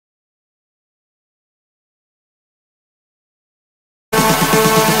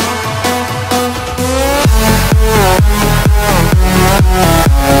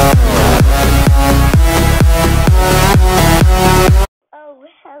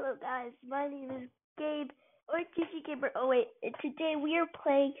Hello guys, my name is Gabe or TC Gamer. Oh wait, and today we are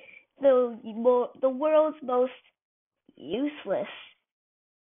playing the world's most useless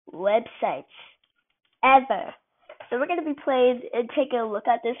websites ever. So we're gonna be playing and taking a look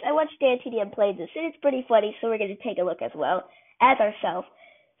at this. I watched Dan TDM play this and it's pretty funny, so we're gonna take a look as well as ourselves.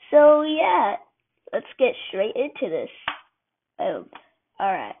 So yeah, let's get straight into this.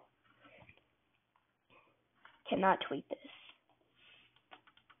 Alright. Cannot tweet this.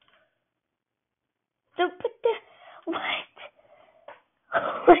 So put the what?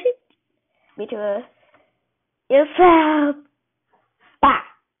 What? Me to a yourself. Bah.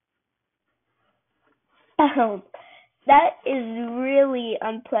 Boom. That is really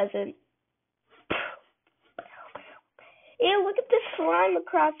unpleasant. Ew, look at the slime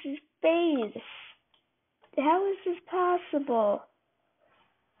across his face. How is this possible?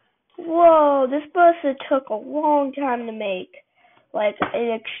 Whoa, this buster took a long time to make. Like,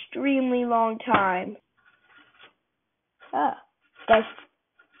 an extremely long time. Ah, that's,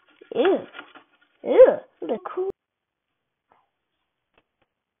 ew, what a cool.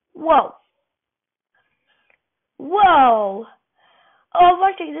 Whoa. Whoa. Oh, I'm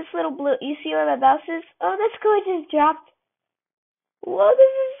watching this little blue. You see where my mouse is? Oh, that's cool. It just dropped. Whoa,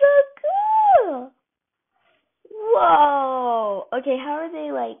 this is so cool. Whoa. Okay, how are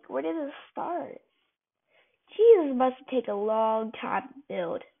they like? Where did it start? Jesus, must take a long time to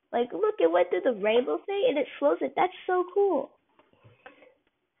build. Like, look, it went through the rainbow thing and it slows it. That's so cool.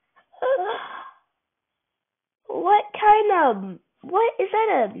 What kind of? What is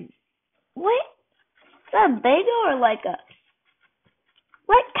that? What? Is that a mango or like a?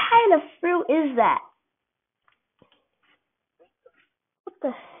 What kind of fruit is that? What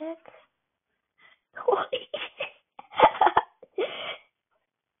the heck?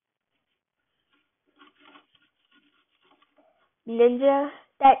 Ninja?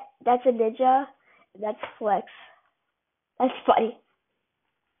 That's a ninja? That's flex. That's funny.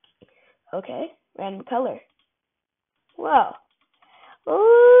 Okay, random color. Whoa. Ooh.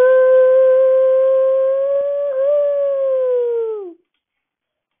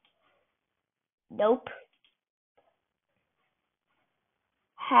 Nope.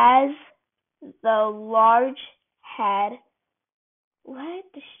 Has the large had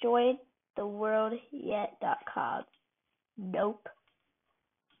what destroyed the world yet.com? Nope.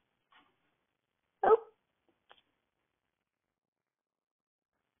 Oh.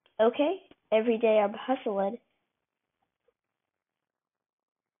 Okay. Every day I'm hustling.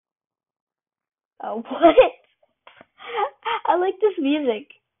 Oh, what? I like this music.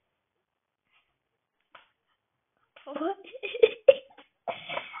 What?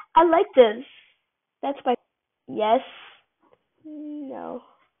 I like this. That's my. Yes. No.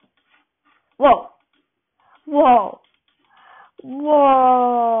 Whoa. Whoa.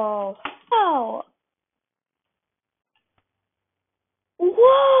 Whoa. Wow.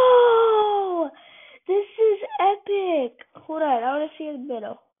 Whoa. This is epic. Hold on. I want to see in the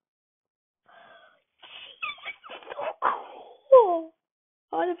middle. So cool.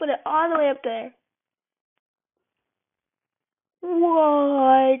 I want to put it all the way up there.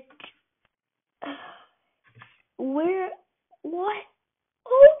 What? Where? What?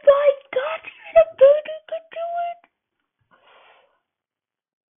 Oh my god, even a baby could do it!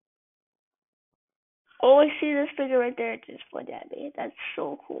 Oh, I see this figure right there. It just pointed at me. That's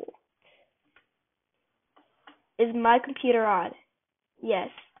so cool. Is my computer on? Yes.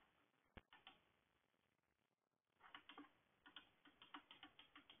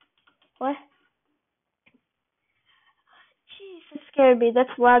 What? Jeez, that scared me.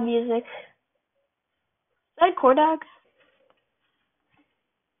 That's loud music. Is that Cordog?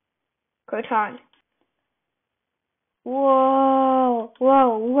 Croton. Whoa,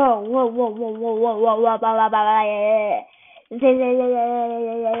 whoa, whoa, whoa, whoa, whoa, whoa, whoa, whoa, whoa, whoa, blah, blah, blah, yeah.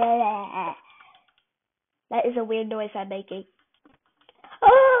 That is a weird noise I'm making.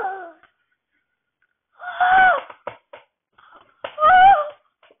 Oh!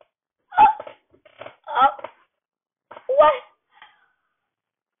 What?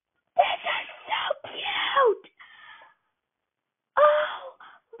 This is so cute! Oh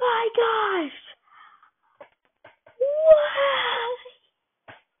my gosh! What?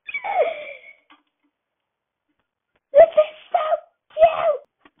 This is so cute!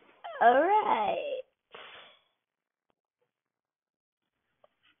 Alright.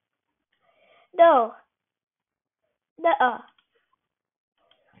 No. Nuh-uh.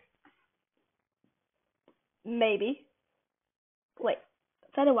 Maybe. Wait.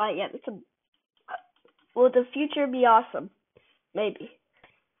 Is that a Y? Yeah, it's a... Will the future be awesome? Maybe.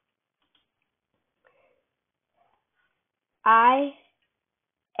 I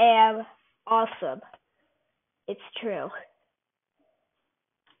am awesome. It's true.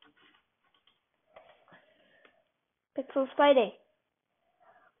 Pixel's fighting.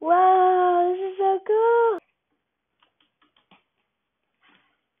 Wow, this is so cool.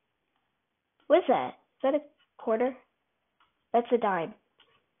 What's that? Is that a quarter? That's a dime.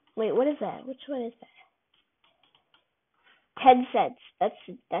 Wait, what is that? Which one is that? 10 cents.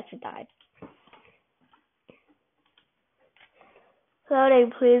 That's a dime.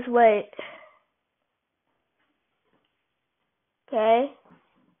 Loading, please wait. Okay.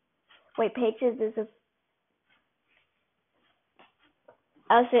 Wait, pages is a.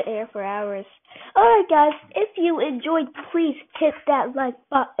 I'll sit here for hours. Alright guys, if you enjoyed, please hit that like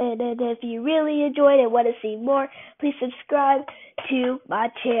button, and if you really enjoyed and want to see more, please subscribe to my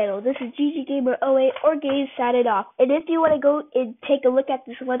channel. This is GGGamer08 or Games signing off. And if you want to go and take a look at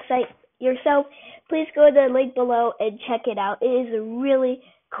this website yourself, please go to the link below and check it out. It is a really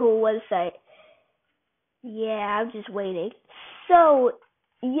cool website. Yeah, I'm just waiting. So,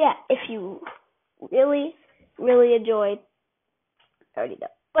 yeah, if you really, really enjoyed, I already know.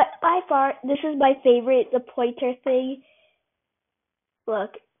 But by far, this is my favorite, the pointer thing.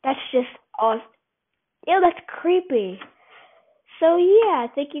 Look, that's just awesome. Ew, that's creepy. So yeah,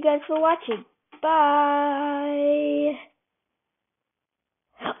 thank you guys for watching. Bye.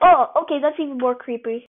 Oh, okay, that's even more creepy.